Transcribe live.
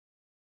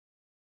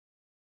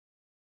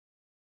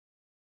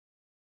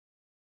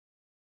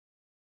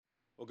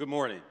Well, good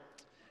morning.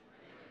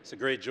 It's a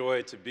great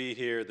joy to be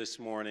here this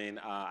morning.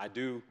 I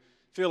do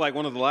feel like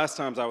one of the last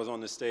times I was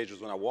on this stage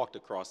was when I walked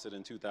across it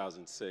in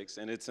 2006,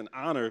 and it's an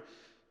honor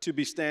to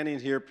be standing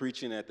here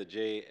preaching at the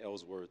J.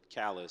 Ellsworth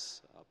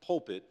Callis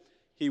pulpit.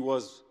 He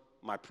was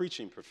my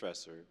preaching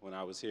professor when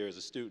I was here as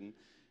a student.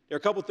 There are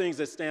a couple things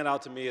that stand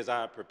out to me as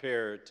I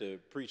prepared to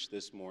preach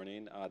this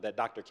morning that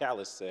Dr.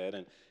 Callis said,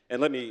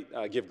 and let me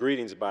give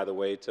greetings, by the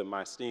way, to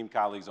my esteemed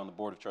colleagues on the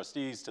Board of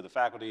Trustees, to the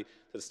faculty,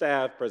 to the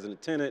staff,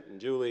 President Tennant and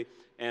Julie,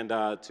 and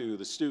to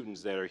the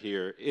students that are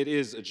here. It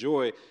is a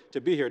joy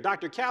to be here.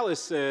 Dr. Callis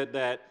said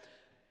that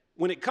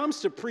when it comes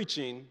to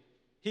preaching,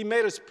 he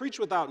made us preach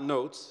without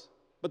notes,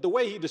 but the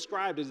way he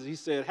described it is he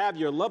said, have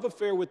your love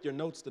affair with your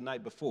notes the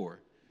night before.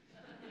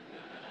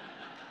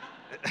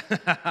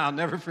 I'll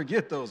never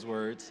forget those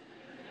words.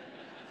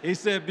 He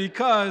said,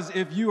 because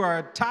if you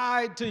are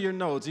tied to your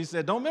notes, he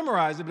said, don't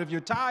memorize it, but if you're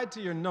tied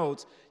to your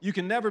notes, you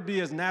can never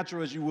be as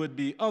natural as you would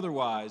be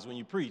otherwise when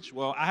you preach.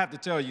 Well, I have to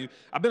tell you,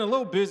 I've been a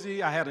little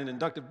busy. I had an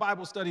inductive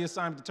Bible study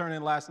assignment to turn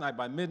in last night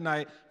by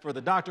midnight for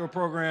the doctoral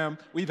program.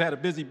 We've had a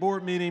busy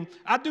board meeting.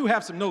 I do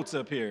have some notes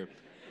up here,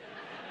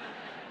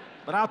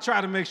 but I'll try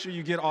to make sure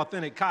you get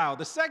authentic Kyle.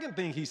 The second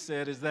thing he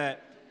said is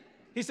that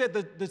he said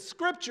the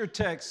scripture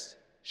text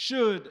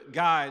should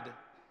guide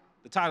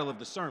the title of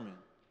the sermon.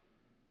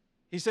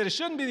 He said it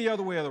shouldn't be the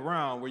other way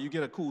around where you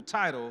get a cool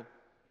title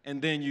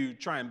and then you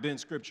try and bend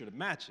scripture to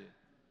match it.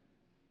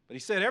 But he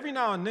said every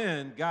now and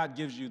then God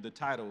gives you the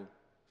title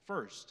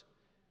first.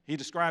 He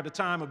described a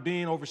time of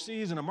being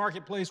overseas in a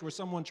marketplace where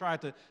someone tried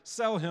to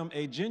sell him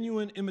a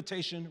genuine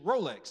imitation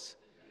Rolex.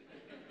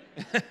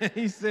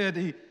 He said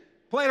he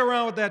played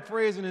around with that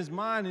phrase in his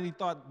mind and he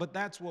thought, but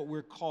that's what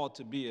we're called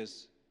to be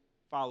as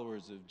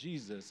followers of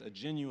Jesus, a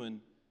genuine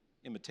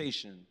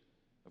imitation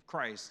of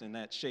Christ, and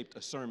that shaped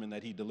a sermon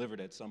that he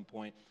delivered at some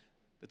point.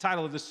 The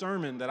title of the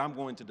sermon that I'm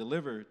going to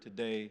deliver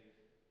today,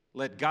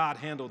 Let God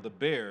Handle the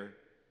Bear.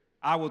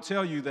 I will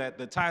tell you that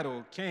the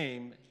title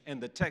came and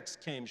the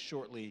text came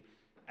shortly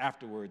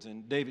afterwards.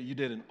 And David, you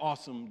did an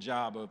awesome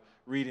job of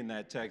reading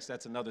that text.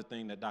 That's another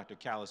thing that Dr.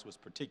 Callis was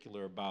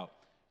particular about,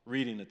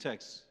 reading the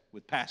text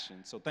with passion.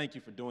 So thank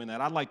you for doing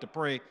that. I'd like to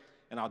pray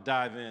and I'll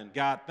dive in.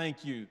 God,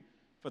 thank you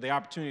for the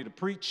opportunity to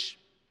preach.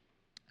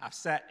 I've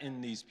sat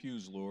in these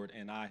pews, Lord,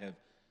 and I have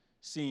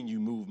seen you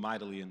move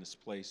mightily in this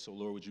place. So,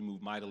 Lord, would you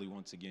move mightily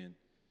once again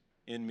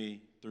in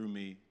me,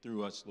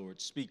 through us,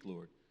 Lord. Speak,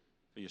 Lord,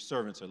 for your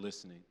servants are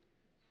listening.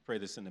 Pray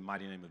this in the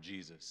mighty name of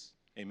Jesus.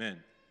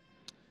 Amen.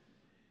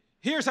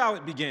 Here's how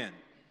it began.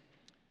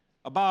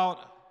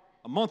 About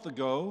a month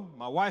ago,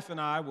 my wife and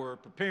I were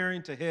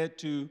preparing to head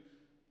to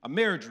a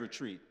marriage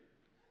retreat.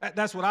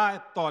 That's what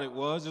I thought it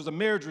was. It was a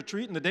marriage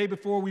retreat, and the day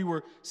before we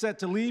were set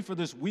to leave for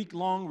this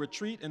week-long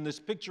retreat in this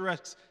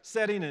picturesque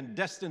setting in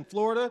Destin,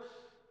 Florida,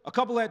 a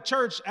couple at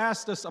church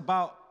asked us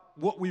about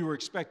what we were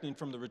expecting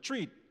from the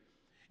retreat.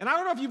 And I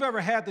don't know if you've ever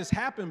had this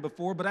happen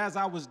before, but as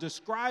I was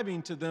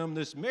describing to them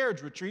this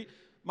marriage retreat,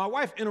 my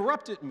wife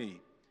interrupted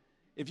me.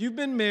 If you've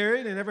been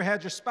married and ever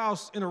had your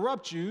spouse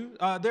interrupt you,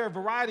 there are a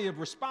variety of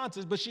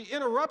responses, but she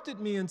interrupted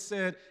me and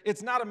said,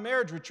 it's not a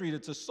marriage retreat,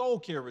 it's a soul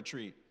care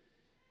retreat.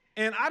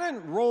 And I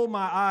didn't roll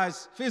my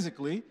eyes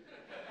physically.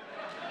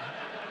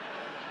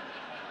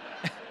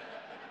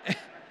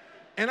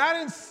 And I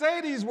didn't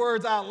say these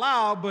words out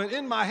loud, but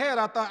in my head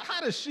I thought, how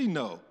does she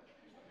know?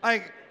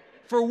 Like,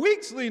 for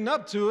weeks leading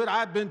up to it,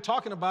 I've been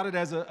talking about it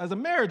as a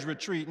marriage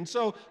retreat. And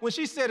so when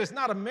she said it's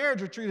not a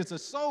marriage retreat, it's a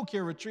soul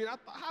care retreat, I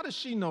thought, how does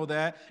she know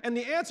that? And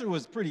the answer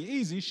was pretty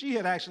easy. She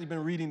had actually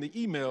been reading the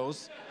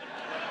emails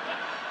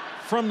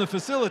from the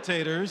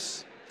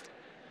facilitators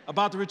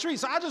about the retreat.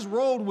 So I just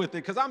rolled with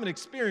it because I'm an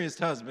experienced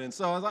husband.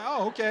 So I was like,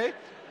 oh, okay.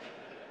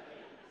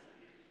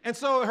 And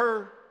so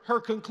her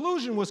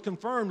conclusion was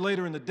confirmed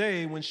later in the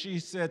day when she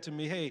said to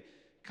me, hey,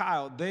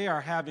 Kyle, they are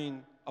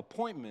having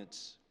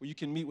appointments where you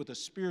can meet with a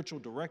spiritual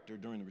director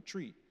during the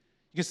retreat.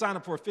 You can sign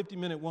up for a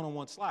 50-minute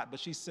one-on-one slot. But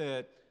she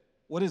said,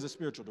 what is a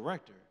spiritual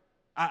director?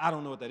 I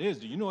don't know what that is.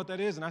 Do you know what that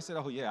is? And I said,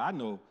 oh, yeah, I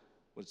know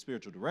what a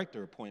spiritual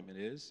director appointment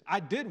is. I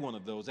did one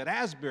of those at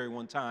Asbury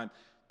one time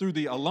through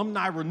the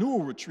alumni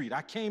renewal retreat.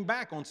 I came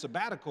back on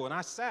sabbatical, and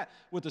I sat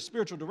with the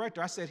spiritual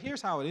director. I said,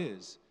 here's how it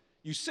is.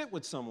 You sit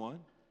with someone.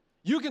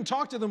 You can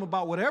talk to them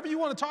about whatever you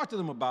want to talk to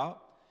them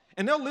about,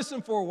 and they'll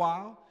listen for a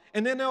while,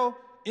 and then they'll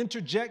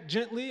interject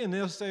gently, and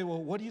they'll say,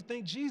 well, what do you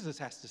think Jesus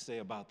has to say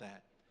about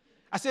that?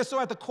 I said, so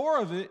at the core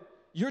of it,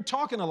 you're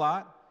talking a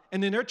lot,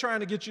 and then they're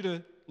trying to get you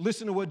to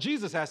listen to what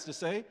Jesus has to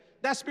say.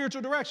 That's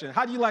spiritual direction.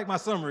 How do you like my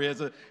summary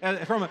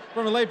from a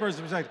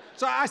layperson's perspective?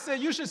 So I said,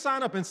 you should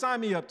sign up and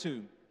sign me up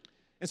too.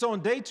 And so on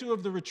day 2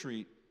 of the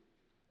retreat,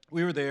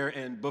 we were there,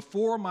 and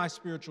before my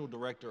spiritual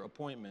director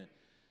appointment,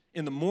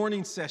 in the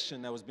morning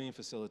session that was being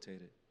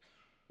facilitated,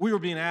 we were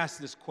being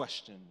asked this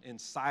question in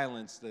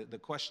silence. The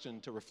question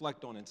to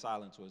reflect on in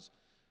silence was,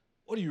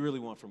 what do you really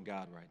want from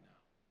God right now?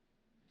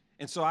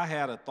 And so I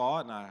had a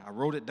thought, and I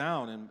wrote it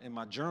down in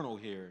my journal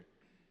here.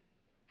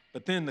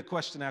 But then the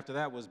question after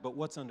that was, but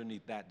what's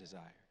underneath that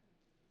desire?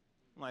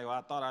 I'm like, well,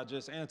 I thought I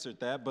just answered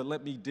that, but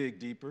let me dig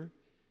deeper.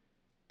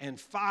 And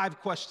 5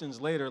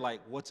 questions later, like,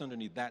 what's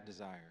underneath that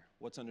desire?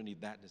 What's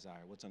underneath that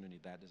desire? What's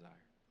underneath that desire?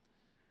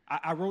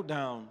 I wrote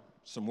down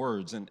some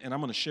words, and I'm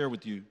going to share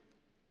with you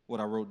what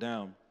I wrote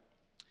down.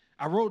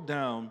 I wrote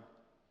down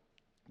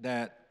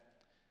that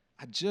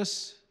I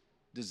just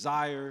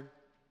desire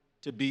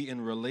to be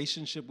in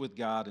relationship with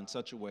God in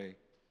such a way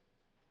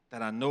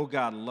that I know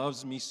God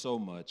loves me so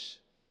much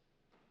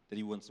that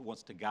he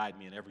wants to guide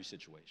me in every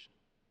situation.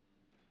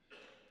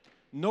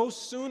 No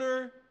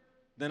sooner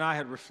than I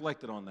had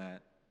reflected on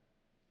that,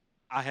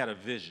 I had a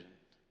vision.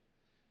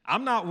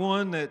 I'm not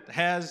one that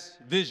has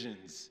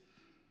visions.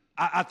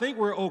 I think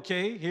we're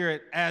okay here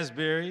at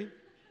Asbury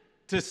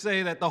to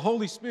say that the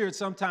Holy Spirit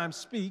sometimes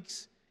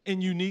speaks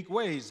in unique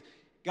ways.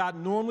 God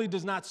normally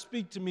does not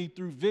speak to me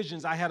through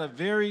visions. I had a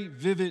very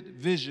vivid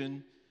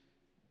vision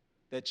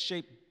that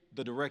shaped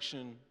the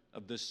direction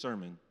of this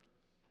sermon,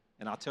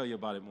 and I'll tell you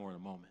about it more in a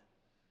moment.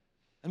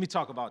 Let me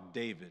talk about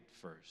David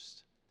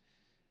first.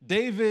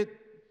 David,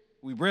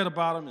 we read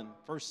about him in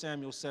 1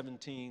 Samuel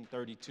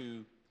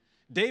 17:32.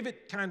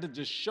 David kind of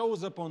just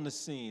shows up on the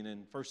scene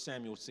in 1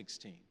 Samuel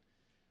 16.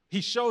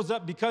 He shows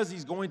up because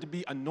he's going to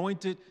be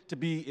anointed to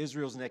be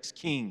Israel's next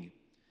king.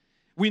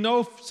 We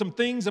know some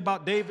things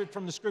about David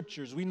from the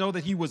scriptures. We know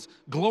that he was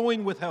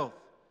glowing with health.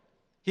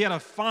 He had a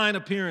fine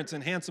appearance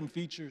and handsome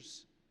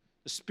features.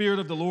 The Spirit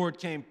of the Lord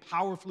came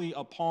powerfully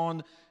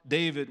upon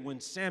David when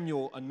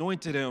Samuel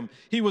anointed him.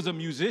 He was a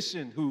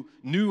musician who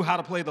knew how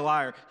to play the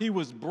lyre. He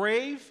was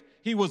brave.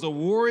 He was a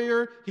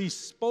warrior. He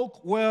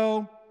spoke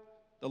well.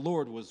 The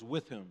Lord was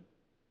with him.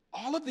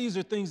 All of these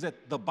are things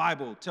that the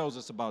Bible tells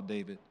us about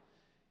David.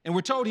 And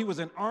we're told he was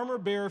an armor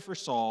bearer for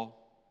Saul,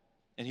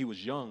 and he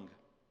was young.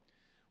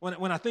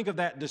 When I think of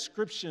that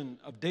description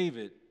of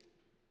David,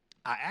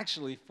 I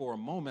actually, for a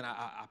moment,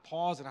 I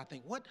pause and I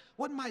think,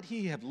 what might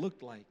he have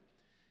looked like?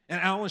 And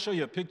I want to show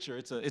you a picture.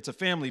 It's a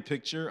family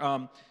picture.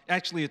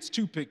 Actually, it's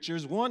 2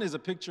 pictures. One is a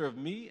picture of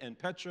me and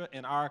Petra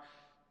and our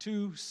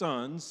 2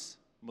 sons,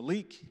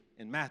 Malik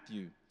and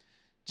Matthew.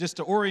 Just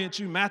to orient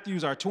you,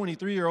 Matthew's our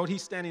 23-year-old.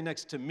 He's standing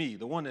next to me,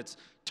 the one that's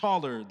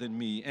taller than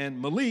me.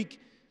 And Malik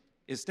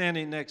is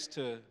standing next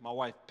to my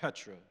wife,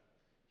 Petra.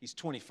 He's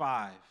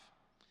 25.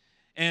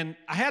 And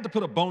I had to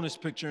put a bonus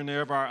picture in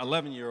there of our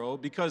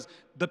 11-year-old because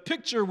the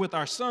picture with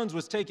our sons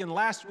was taken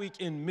last week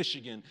in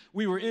Michigan.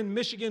 We were in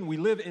Michigan. We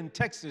live in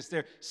Texas.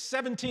 They're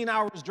 17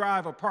 hours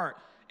drive apart.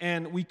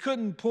 And we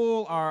couldn't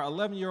pull our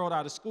 11-year-old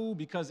out of school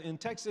because in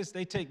Texas,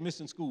 they take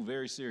missing school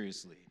very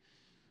seriously.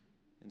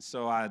 And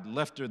so I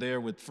left her there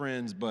with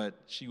friends, but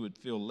she would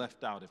feel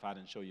left out if I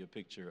didn't show you a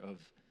picture of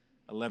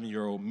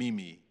 11-year-old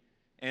Mimi.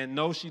 And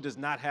no, she does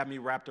not have me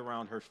wrapped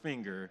around her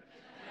finger.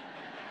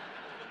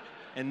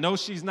 And no,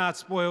 she's not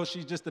spoiled.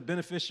 She's just the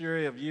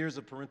beneficiary of years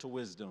of parental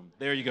wisdom.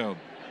 There you go.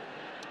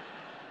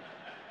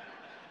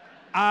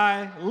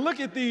 I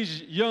look at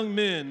these young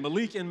men,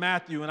 Malik and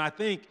Matthew, and I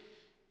think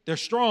they're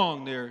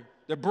strong, they're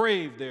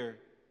brave, they're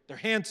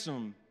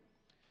handsome.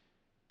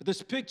 But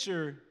this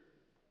picture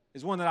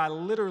is one that I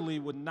literally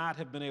would not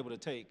have been able to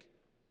take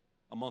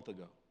a month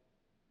ago.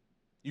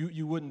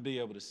 You wouldn't be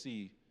able to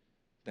see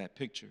that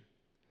picture.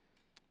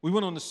 We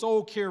went on the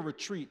soul care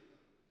retreat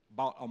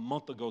about a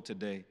month ago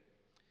today.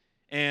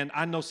 And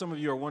I know some of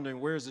you are wondering,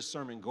 where is this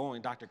sermon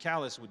going? Dr.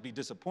 Callis would be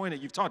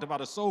disappointed. You've talked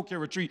about a soul care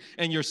retreat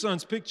and your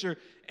son's picture,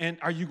 and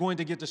are you going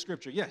to get to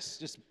Scripture? Yes,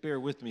 just bear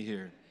with me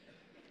here.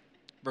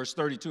 Verse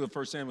 32 of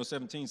 1 Samuel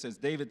 17 says,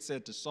 David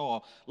said to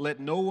Saul,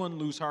 let no one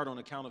lose heart on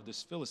account of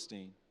this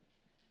Philistine.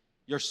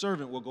 Your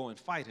servant will go and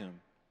fight him.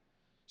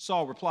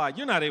 Saul replied,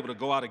 you're not able to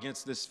go out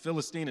against this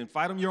Philistine and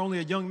fight him. You're only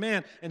a young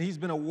man, and he's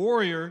been a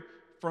warrior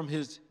from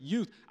his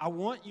youth. I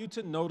want you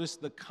to notice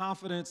the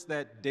confidence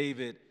that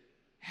David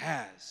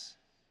has.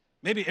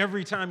 Maybe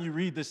every time you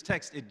read this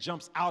text, it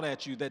jumps out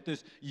at you that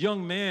this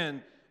young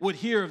man would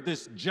hear of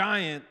this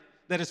giant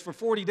that has for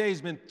 40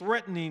 days been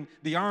threatening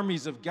the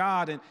armies of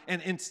God.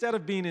 And instead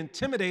of being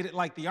intimidated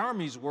like the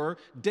armies were,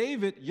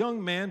 David,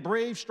 young man,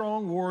 brave,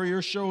 strong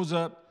warrior, shows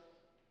up,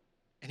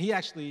 and he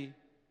actually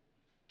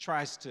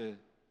tries to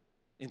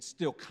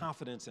instill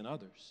confidence in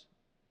others.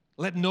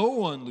 Let no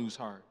one lose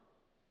heart.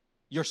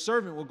 Your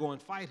servant will go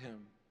and fight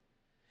him.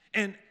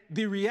 And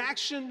the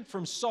reaction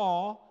from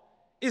Saul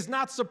is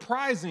not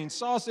surprising.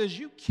 Saul says,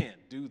 you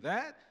can't do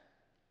that.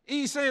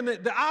 He's saying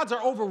that the odds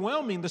are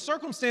overwhelming. The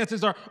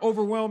circumstances are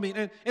overwhelming.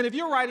 And if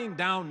you're writing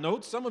down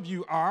notes, some of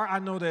you are. I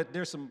know that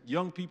there's some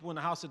young people in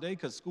the house today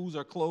because schools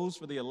are closed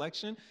for the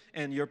election,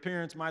 and your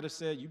parents might have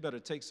said, you better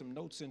take some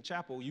notes in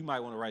chapel. You might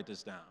want to write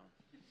this down.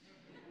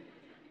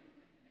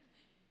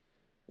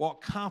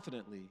 Walk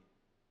confidently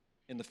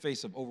in the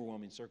face of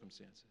overwhelming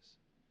circumstances.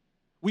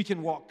 We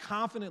can walk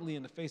confidently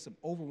in the face of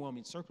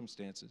overwhelming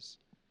circumstances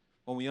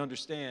when we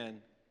understand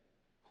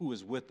who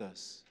is with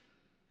us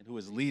and who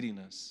is leading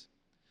us.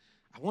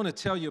 I want to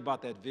tell you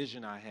about that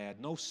vision I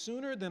had. No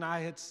sooner than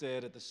I had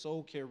said at the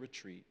soul care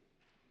retreat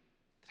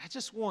that I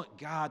just want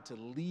God to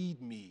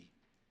lead me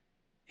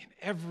in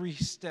every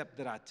step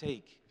that I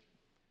take.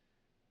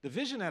 The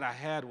vision that I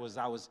had was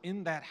I was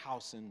in that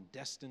house in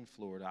Destin,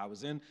 Florida. I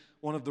was in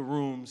one of the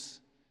rooms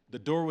The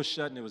door was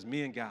shut, and it was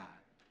me and God.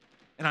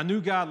 And I knew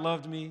God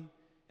loved me,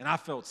 and I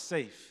felt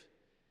safe.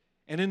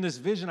 And in this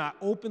vision, I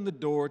opened the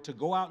door to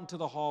go out into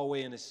the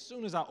hallway, and as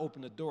soon as I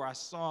opened the door, I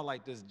saw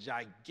like this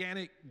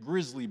gigantic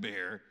grizzly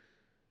bear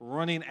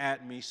running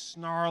at me,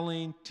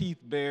 snarling, teeth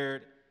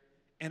bared,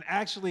 and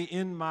actually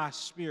in my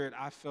spirit,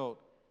 I felt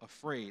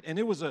afraid. And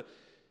it was a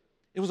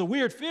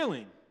weird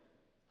feeling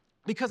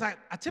because I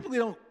typically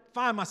don't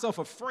find myself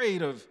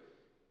afraid of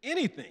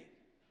anything.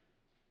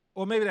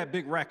 Or maybe that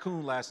big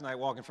raccoon last night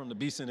walking from the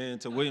Beeson Inn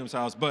to Williams'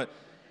 house, but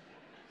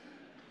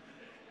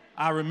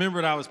I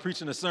remembered I was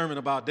preaching a sermon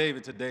about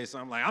David today, so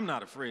I'm like, I'm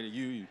not afraid of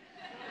you.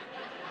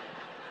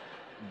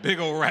 Big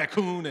old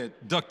raccoon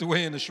that ducked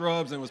away in the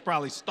shrubs and was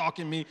probably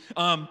stalking me.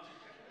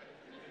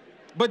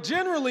 But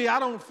generally, I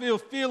don't feel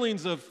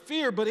feelings of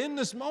fear, but in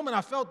this moment,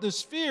 I felt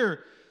this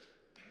fear,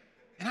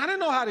 and I didn't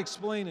know how to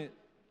explain it.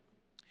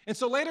 And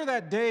so later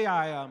that day,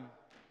 I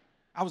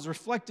was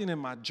reflecting in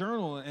my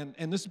journal,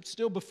 and this is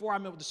still before I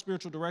met with the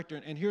spiritual director,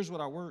 and here's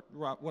what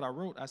I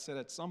wrote. I said,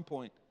 at some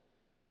point,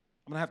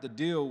 I'm going to have to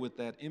deal with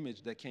that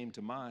image that came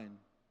to mind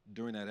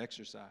during that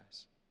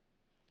exercise.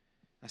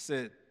 I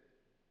said,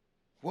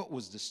 what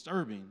was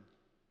disturbing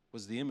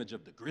was the image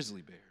of the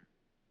grizzly bear.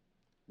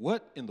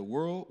 What in the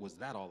world was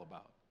that all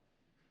about?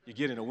 You're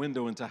getting a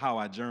window into how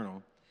I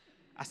journal.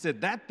 I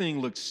said, that thing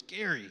looked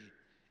scary.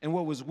 And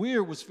what was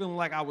weird was feeling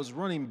like I was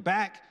running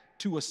back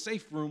to a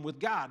safe room with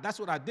God. That's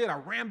what I did. I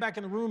ran back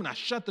in the room and I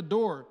shut the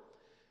door.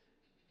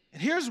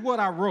 And here's what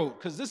I wrote,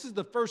 because this is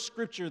the first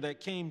scripture that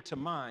came to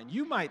mind.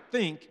 You might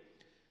think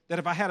that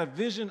if I had a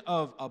vision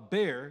of a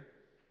bear,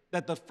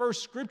 that the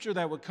first scripture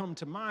that would come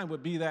to mind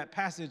would be that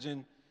passage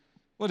in,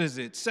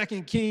 2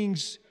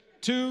 Kings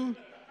 2,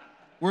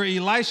 where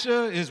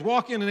Elisha is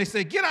walking and they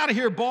say, get out of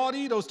here,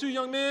 Baldy, those two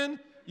young men.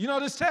 You know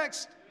this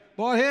text?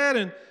 Bald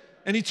head.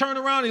 And he turned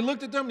around, he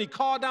looked at them, and he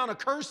called down a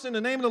curse in the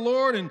name of the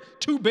Lord, and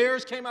 2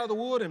 bears came out of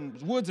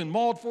the woods and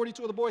mauled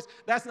 42 of the boys.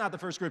 That's not the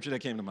first scripture that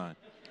came to mind.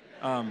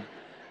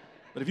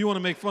 But if you want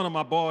to make fun of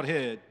my bald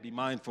head, be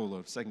mindful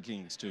of 2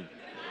 Kings 2.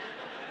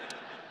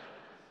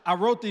 I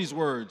wrote these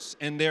words,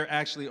 and they're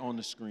actually on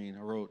the screen.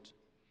 I wrote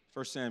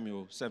 1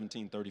 Samuel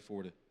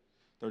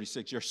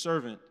 17:34-36. Your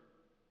servant,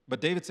 but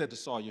David said to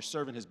Saul, your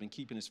servant has been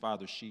keeping his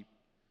father's sheep.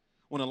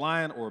 When a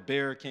lion or a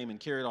bear came and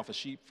carried off a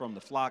sheep from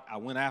the flock, I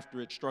went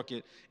after it, struck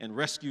it, and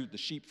rescued the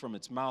sheep from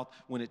its mouth.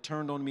 When it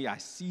turned on me, I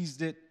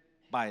seized it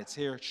by its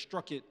hair,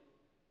 struck it,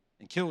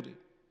 and killed it.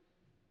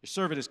 Your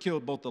servant has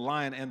killed both the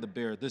lion and the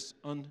bear. This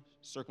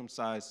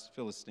uncircumcised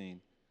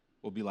Philistine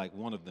will be like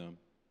one of them,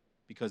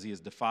 because he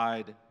has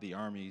defied the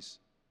armies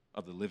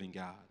of the living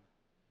God.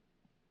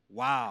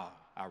 Wow,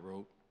 I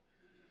wrote.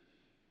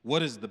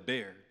 What is the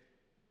bear?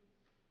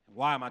 And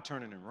why am I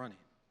turning and running?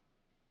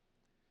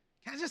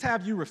 Can I just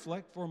have you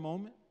reflect for a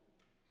moment?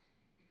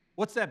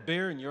 What's that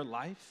bear in your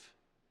life?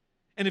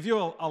 And if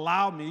you'll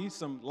allow me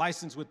some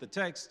license with the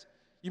text,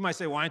 you might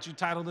say, why don't you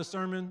title the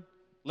sermon,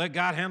 Let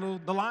God Handle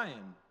the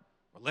Lion,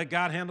 or Let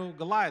God Handle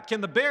Goliath?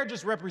 Can the bear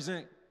just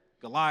represent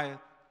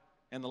Goliath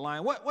and the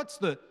lion? What's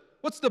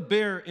the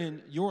bear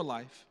in your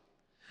life?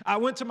 I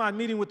went to my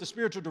meeting with the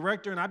spiritual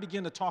director, and I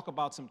began to talk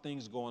about some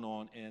things going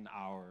on in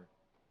our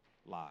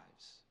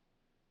lives.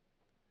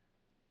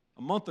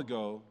 A month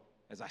ago,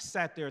 as I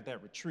sat there at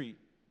that retreat,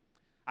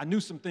 I knew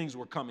some things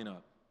were coming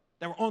up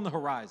that were on the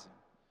horizon.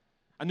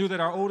 I knew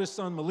that our oldest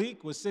son,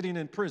 Malik, was sitting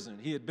in prison.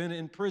 He had been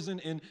in prison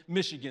in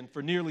Michigan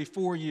for nearly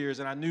 4 years,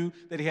 and I knew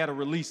that he had a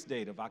release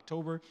date of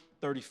October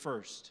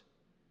 31st.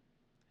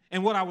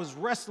 And what I was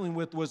wrestling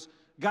with was,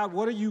 God,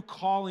 what are you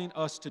calling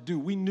us to do?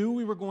 We knew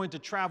we were going to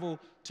travel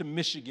to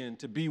Michigan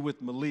to be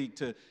with Malik,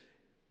 to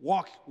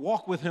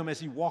walk with him as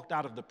he walked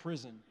out of the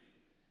prison.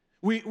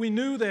 We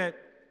knew that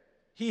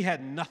he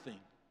had nothing.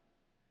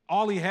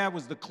 All he had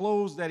was the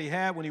clothes that he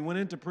had when he went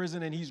into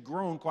prison, and he's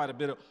grown quite a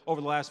bit over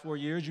the last 4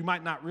 years. You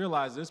might not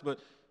realize this, but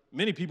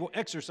many people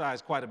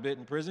exercise quite a bit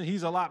in prison.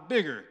 He's a lot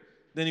bigger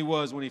than he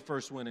was when he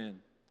first went in.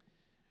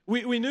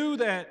 We knew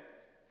that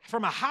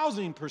from a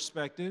housing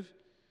perspective,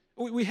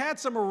 we had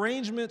some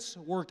arrangements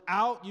worked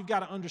out. You've got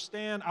to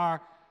understand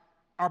our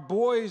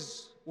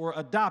boys were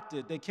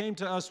adopted. They came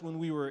to us when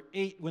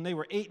they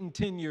were 8 and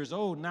 10 years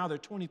old. Now they're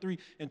 23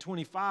 and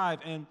 25,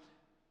 and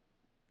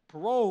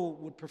parole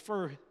would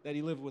prefer that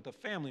he live with a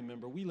family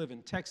member. We live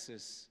in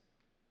Texas,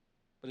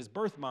 but his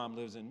birth mom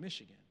lives in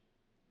Michigan.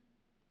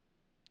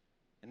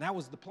 And that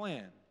was the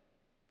plan,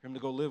 for him to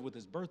go live with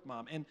his birth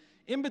mom. And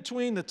in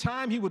between the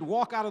time he would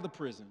walk out of the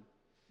prison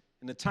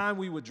and the time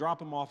we would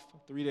drop him off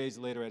 3 days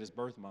later at his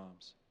birth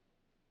mom's,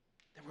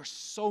 there were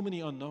so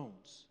many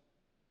unknowns.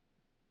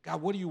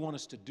 God, what do you want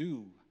us to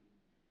do?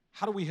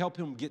 How do we help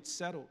him get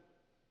settled?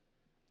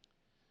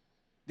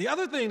 The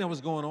other thing that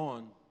was going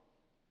on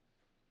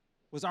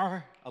was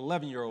our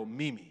 11-year-old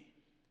Mimi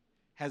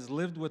has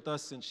lived with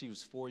us since she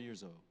was 4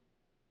 years old.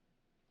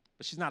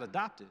 But she's not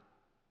adopted.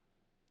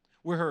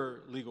 We're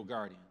her legal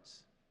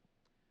guardians.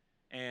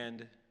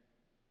 And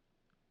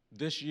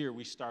this year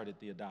we started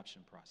the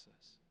adoption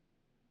process.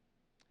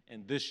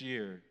 And this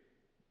year,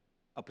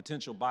 a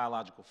potential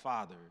biological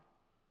father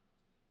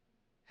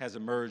has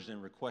emerged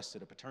and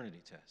requested a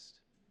paternity test.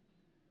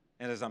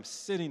 And as I'm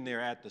sitting there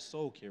at the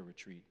soul care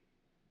retreat,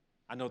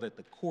 I know that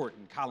the court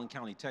in Collin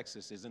County,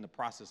 Texas, is in the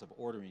process of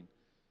ordering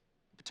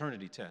a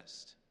paternity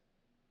test.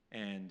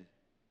 And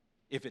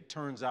if it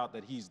turns out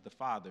that he's the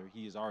father,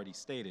 he has already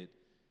stated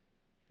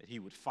that he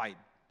would fight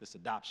this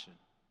adoption.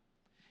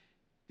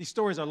 These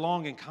stories are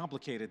long and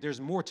complicated. There's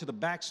more to the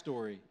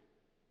backstory.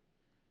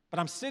 But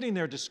I'm sitting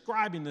there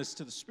describing this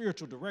to the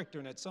spiritual director,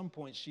 and at some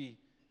point she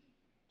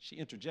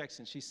interjects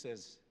and she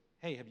says,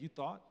 hey, have you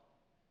thought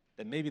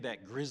that maybe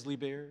that grizzly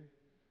bear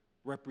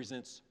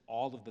represents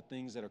all of the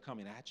things that are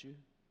coming at you?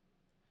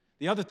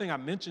 The other thing I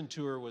mentioned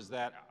to her was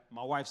that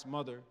my wife's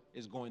mother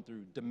is going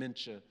through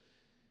dementia,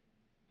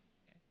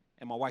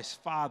 and my wife's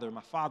father, my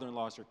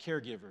father-in-law, is her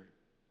caregiver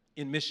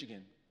in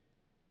Michigan,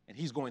 and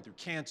he's going through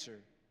cancer.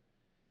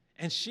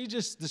 And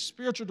the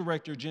spiritual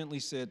director gently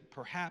said,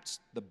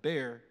 perhaps the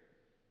bear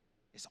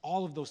is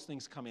all of those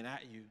things coming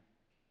at you.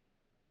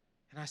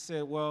 And I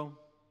said, well,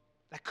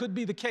 that could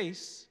be the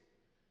case.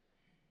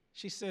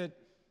 She said,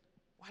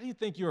 why do you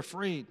think you're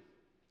afraid?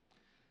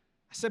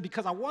 I said,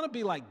 because I want to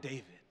be like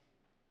David.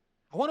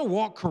 I want to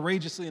walk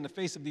courageously in the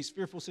face of these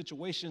fearful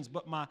situations,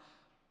 but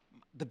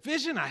the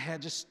vision I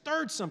had just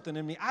stirred something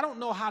in me. I don't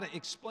know how to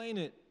explain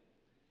it.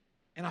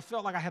 And I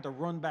felt like I had to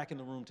run back in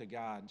the room to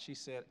God. And she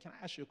said, can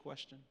I ask you a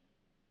question?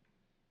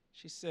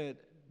 She said,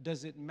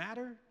 does it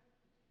matter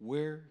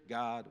where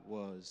God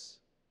was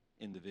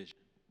in the vision?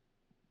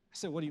 I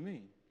said, what do you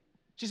mean?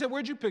 She said,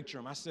 where'd you picture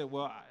him? I said,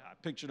 well, I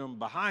pictured him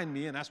behind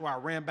me, and that's why I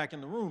ran back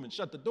in the room and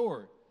shut the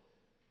door.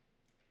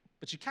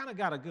 But you kind of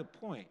got a good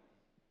point,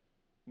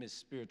 Miss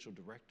Spiritual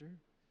Director.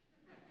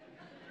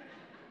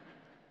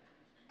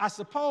 I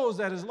suppose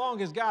that as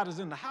long as God is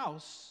in the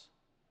house,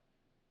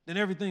 then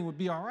everything would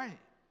be all right.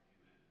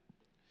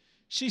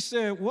 She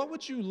said, what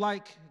would you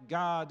like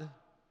God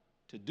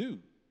to do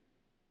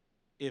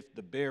if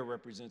the bear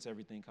represents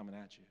everything coming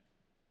at you?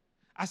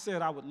 I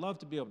said, I would love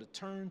to be able to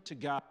turn to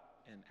God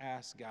and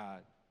ask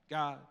God,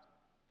 God,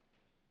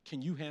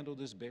 can you handle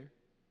this bear?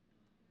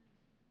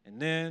 And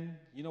then,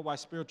 you know why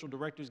spiritual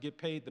directors get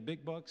paid the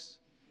big bucks?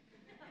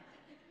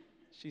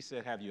 She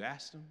said, have you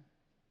asked him?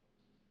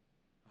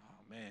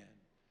 Oh, man.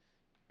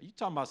 Are you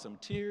talking about some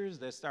tears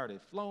that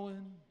started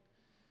flowing,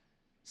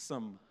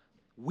 some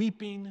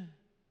weeping,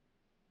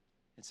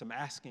 and some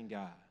asking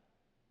God,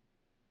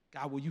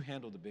 God, will you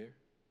handle the bear?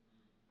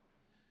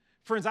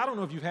 Friends, I don't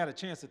know if you've had a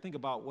chance to think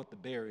about what the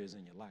bear is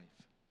in your life.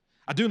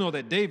 I do know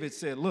that David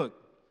said, look,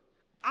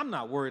 I'm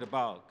not worried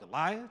about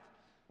Goliath.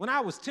 When I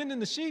was tending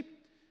the sheep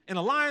and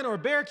a lion or a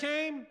bear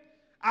came,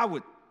 I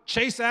would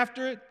chase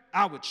after it,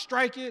 I would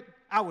strike it,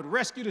 I would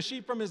rescue the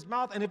sheep from his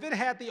mouth, and if it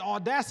had the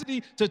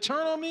audacity to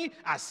turn on me,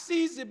 I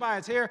seized it by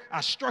its hair,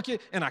 I struck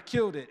it, and I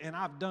killed it. And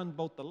I've done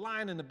both the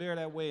lion and the bear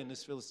that way, and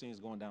this Philistine is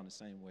going down the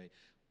same way.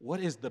 What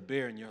is the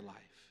bear in your life?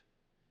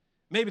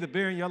 Maybe the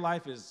bear in your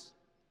life is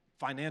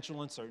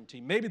financial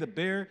uncertainty. Maybe the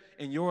bear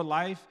in your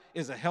life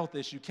is a health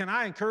issue. Can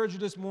I encourage you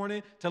this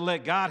morning to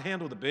let God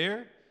handle the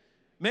bear?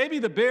 Maybe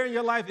the bear in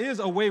your life is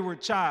a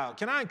wayward child.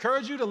 Can I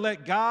encourage you to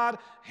let God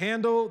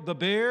handle the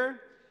bear?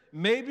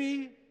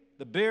 Maybe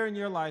the bear in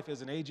your life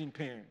is an aging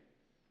parent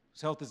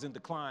whose health is in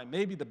decline.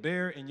 Maybe the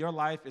bear in your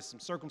life is some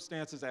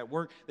circumstances at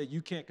work that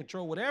you can't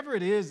control. Whatever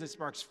it is that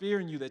sparks fear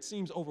in you that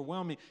seems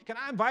overwhelming, can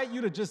I invite you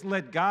to just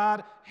let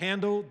God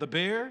handle the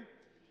bear?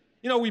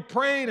 You know, we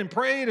prayed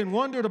and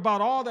wondered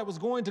about all that was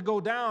going to go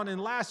down.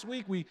 And last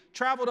week we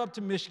traveled up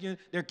to Michigan.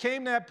 There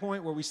came that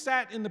point where we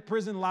sat in the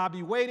prison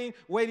lobby waiting.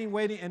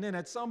 And then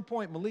at some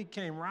point, Malik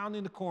came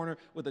rounding the corner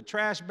with a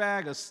trash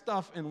bag of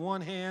stuff in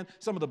one hand,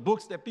 some of the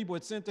books that people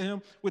had sent to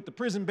him with the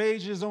prison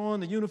badges on,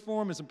 the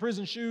uniform, and some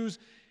prison shoes,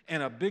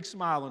 and a big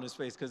smile on his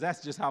face, because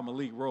that's just how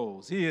Malik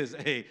rolls. He is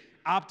a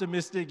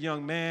optimistic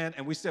young man.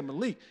 And we said,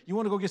 Malik, you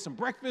want to go get some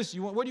breakfast?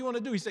 What do you want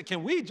to do? He said,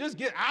 can we just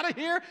get out of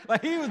here?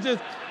 Like, he was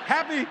just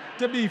happy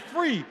to be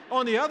free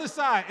on the other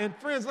side. And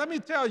friends, let me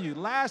tell you,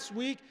 last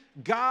week,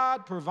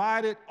 God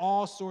provided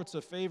all sorts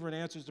of favor and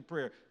answers to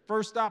prayer.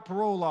 First stop,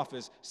 parole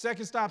office.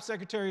 Second stop,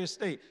 Secretary of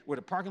State, where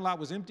the parking lot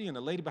was empty and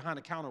the lady behind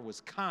the counter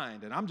was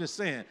kind. And I'm just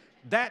saying,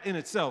 that in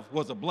itself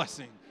was a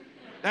blessing.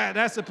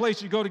 That's the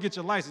place you go to get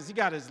your license. He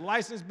got his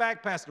license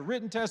back, passed the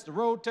written test, the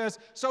road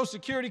test, Social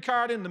Security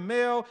card in the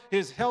mail,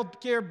 his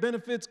health care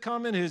benefits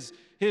coming, his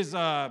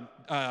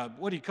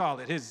what do you call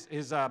it?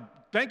 His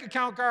bank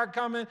account card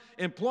coming,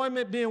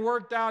 employment being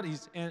worked out.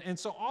 And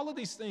so all of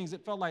these things,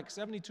 it felt like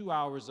 72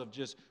 hours of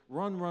just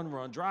run,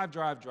 drive,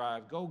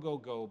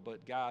 go,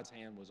 but God's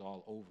hand was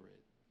all over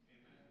it.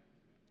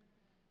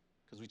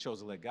 Because we chose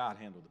to let God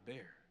handle the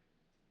bear.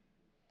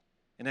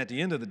 And at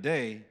the end of the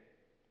day,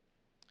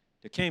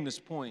 there came this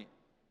point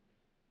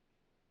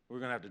where we're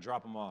going to have to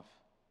drop him off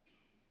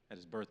at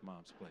his birth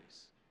mom's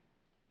place.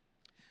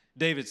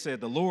 David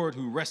said, the Lord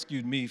who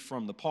rescued me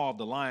from the paw of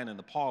the lion and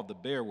the paw of the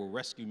bear will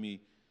rescue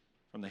me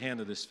from the hand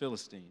of this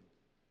Philistine.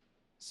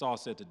 Saul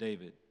said to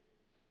David,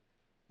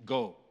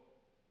 go,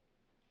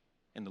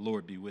 and the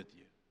Lord be with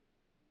you.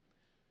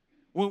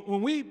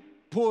 When we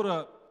pulled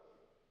up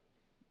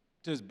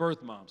to his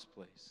birth mom's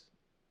place,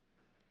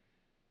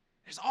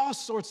 There's all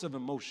sorts of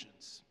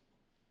emotions.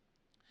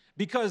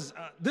 Because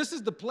this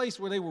is the place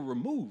where they were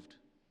removed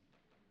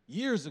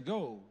years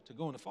ago to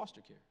go into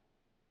foster care.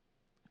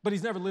 But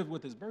he's never lived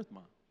with his birth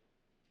mom.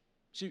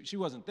 She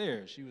wasn't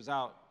there. She was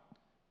out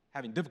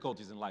having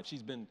difficulties in life.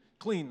 She's been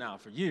clean now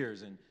for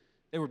years, and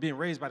they were being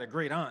raised by their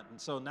great aunt. And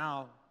so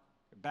now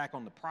they're back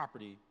on the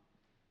property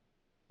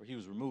where he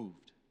was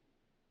removed.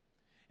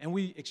 And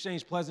we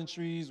exchanged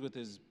pleasantries with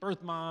his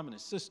birth mom and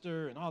his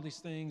sister and all these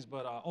things,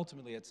 but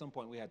ultimately at some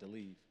point we had to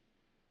leave.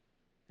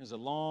 It was a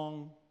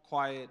long,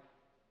 quiet,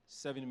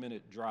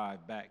 70-minute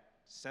drive back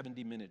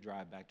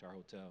to our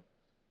hotel.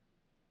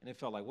 And it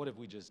felt like, what have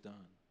we just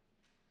done?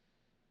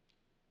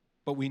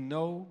 But we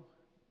know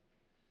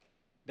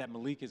that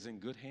Malik is in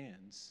good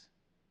hands,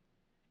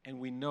 and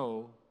we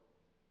know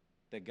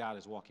that God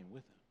is walking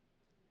with him.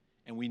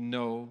 And we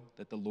know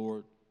that the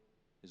Lord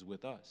is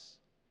with us.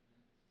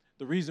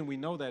 The reason we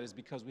know that is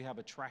because we have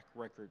a track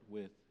record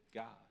with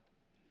God.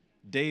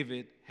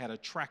 David had a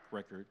track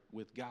record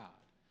with God.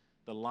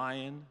 The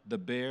lion, the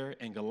bear,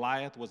 and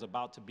Goliath was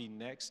about to be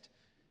next.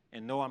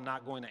 And no, I'm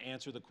not going to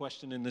answer the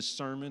question in this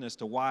sermon as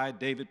to why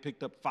David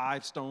picked up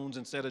 5 stones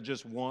instead of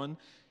just 1.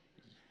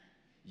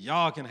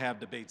 Y'all can have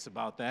debates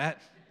about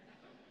that.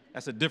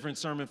 That's a different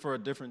sermon for a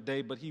different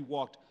day, but he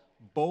walked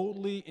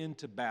boldly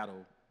into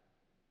battle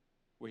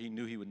where he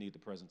knew he would need the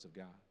presence of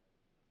God.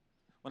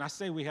 When I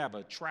say we have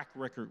a track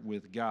record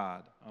with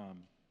God,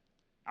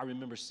 I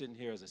remember sitting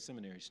here as a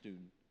seminary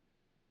student,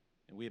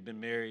 and we had been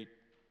married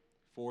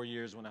 4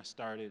 years when I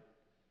started,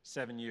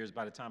 7 years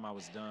by the time I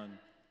was done,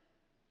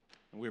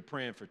 and we were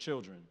praying for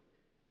children.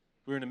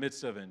 We were in the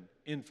midst of an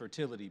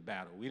infertility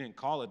battle. We didn't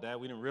call it that.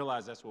 We didn't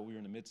realize that's what we were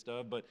in the midst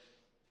of, but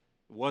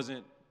it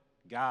wasn't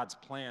God's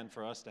plan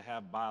for us to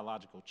have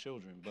biological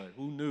children, but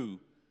who knew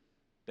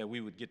that we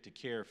would get to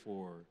care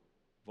for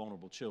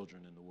vulnerable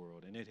children in the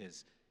world, and it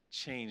has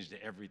changed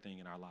everything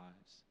in our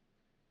lives.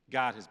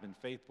 God has been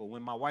faithful.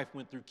 When my wife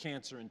went through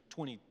cancer in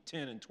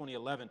 2010 and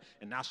 2011,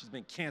 and now she's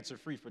been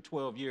cancer-free for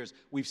 12 years,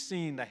 we've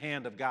seen the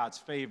hand of God's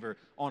favor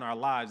on our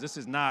lives. This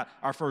is not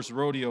our first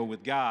rodeo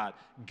with God.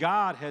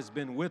 God has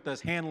been with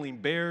us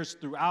handling bears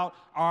throughout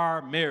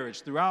our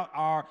marriage, throughout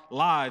our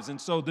lives. And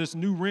so this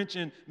new wrench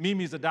in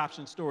Mimi's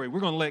adoption story,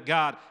 we're going to let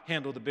God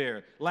handle the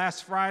bear.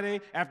 Last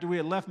Friday, after we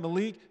had left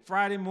Malik,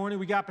 Friday morning,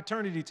 we got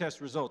paternity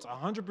test results,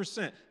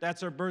 100%.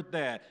 That's her birth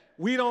dad.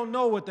 We don't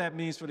know what that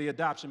means for the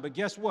adoption, but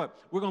guess what?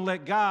 We're going to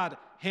let God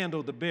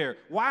handle the bear.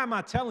 Why am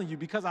I telling you?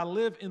 Because I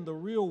live in the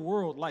real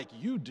world like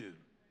you do.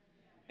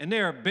 And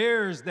there are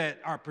bears that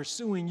are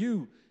pursuing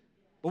you,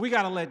 but we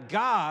got to let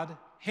God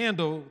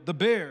handle the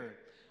bear.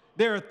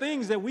 There are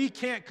things that we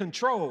can't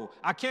control.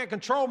 I can't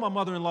control my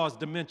mother-in-law's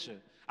dementia.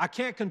 I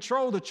can't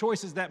control the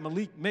choices that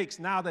Malik makes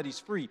now that he's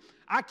free.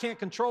 I can't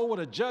control what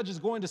a judge is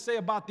going to say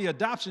about the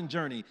adoption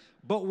journey.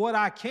 But what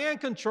I can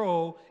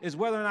control is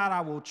whether or not I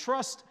will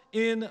trust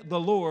in the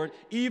Lord,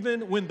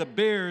 even when the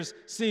bears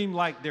seem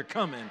like they're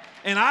coming.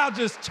 And I'll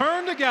just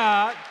turn to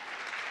God,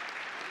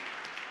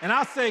 and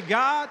I'll say,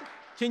 God,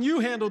 can you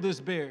handle this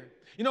bear?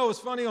 You know, it was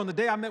funny, on the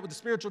day I met with the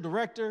spiritual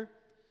director,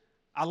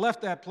 I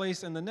left that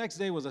place, and the next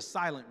day was a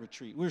silent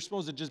retreat. We were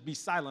supposed to just be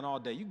silent all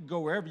day. You can go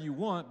wherever you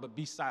want, but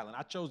be silent.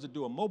 I chose to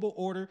do a mobile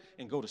order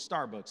and go to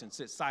Starbucks and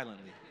sit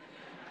silently.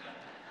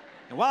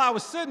 And while I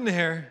was sitting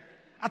there,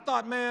 I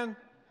thought, man,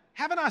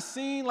 haven't I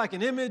seen like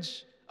an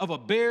image of a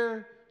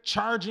bear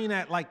charging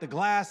at like the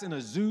glass in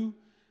a zoo?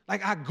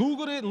 Like I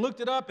Googled it and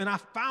looked it up, and I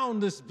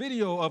found this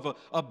video of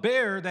a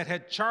bear that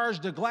had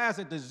charged a glass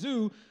at the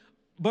zoo,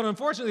 but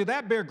unfortunately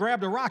that bear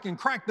grabbed a rock and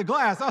cracked the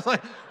glass. I was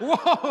like,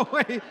 whoa,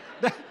 wait,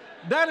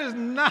 that is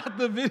not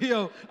the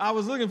video I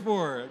was looking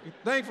for.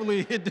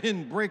 Thankfully, it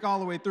didn't break all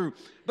the way through.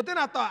 But then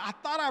I thought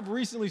I've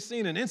recently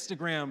seen an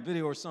Instagram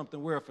video or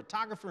something where a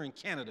photographer in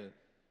Canada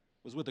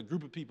was with a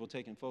group of people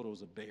taking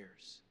photos of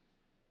bears.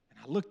 And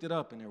I looked it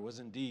up, and there was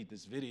indeed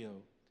this video.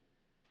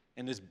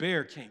 And this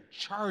bear came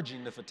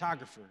charging the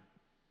photographer.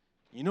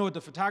 You know what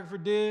the photographer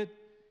did?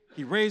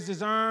 He raised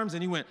his arms,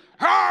 and he went,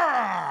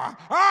 "Arr!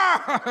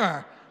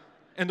 Arr!"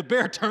 And the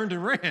bear turned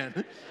and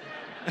ran.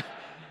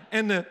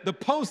 And the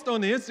post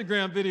on the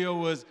Instagram video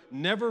was,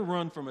 never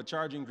run from a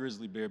charging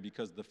grizzly bear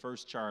because the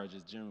first charge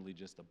is generally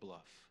just a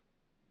bluff.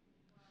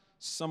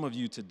 Some of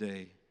you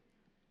today,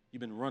 you've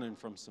been running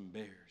from some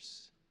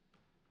bears.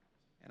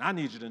 And I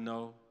need you to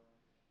know,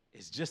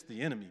 it's just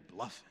the enemy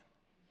bluffing.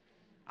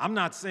 I'm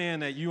not saying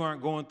that you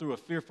aren't going through a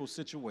fearful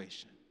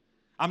situation.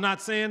 I'm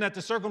not saying that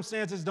the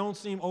circumstances don't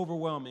seem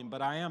overwhelming,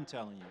 but I am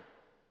telling you,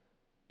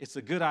 it's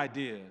a good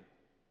idea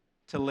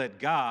to let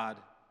God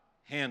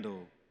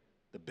handle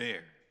the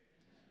bear.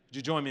 Would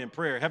you join me in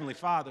prayer? Heavenly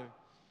Father,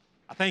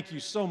 I thank you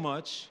so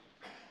much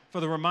for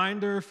the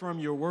reminder from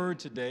your word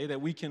today that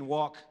we can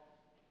walk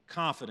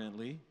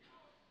confidently,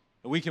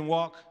 that we can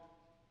walk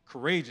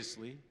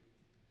courageously,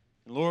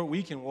 and Lord,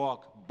 we can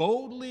walk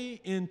boldly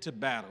into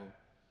battle,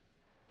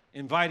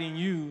 inviting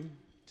you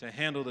to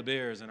handle the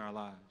bears in our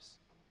lives.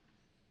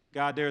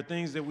 God, there are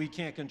things that we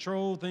can't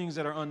control, things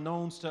that are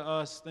unknowns to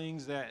us,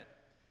 things that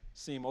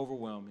seem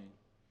overwhelming.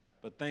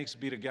 But thanks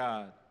be to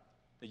God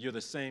that you're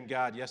the same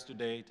God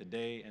yesterday,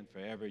 today, and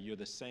forever. You're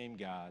the same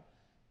God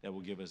that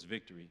will give us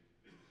victory.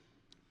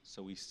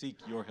 So we seek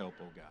your help,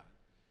 oh God.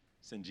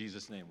 It's in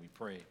Jesus' name we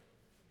pray.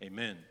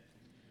 Amen.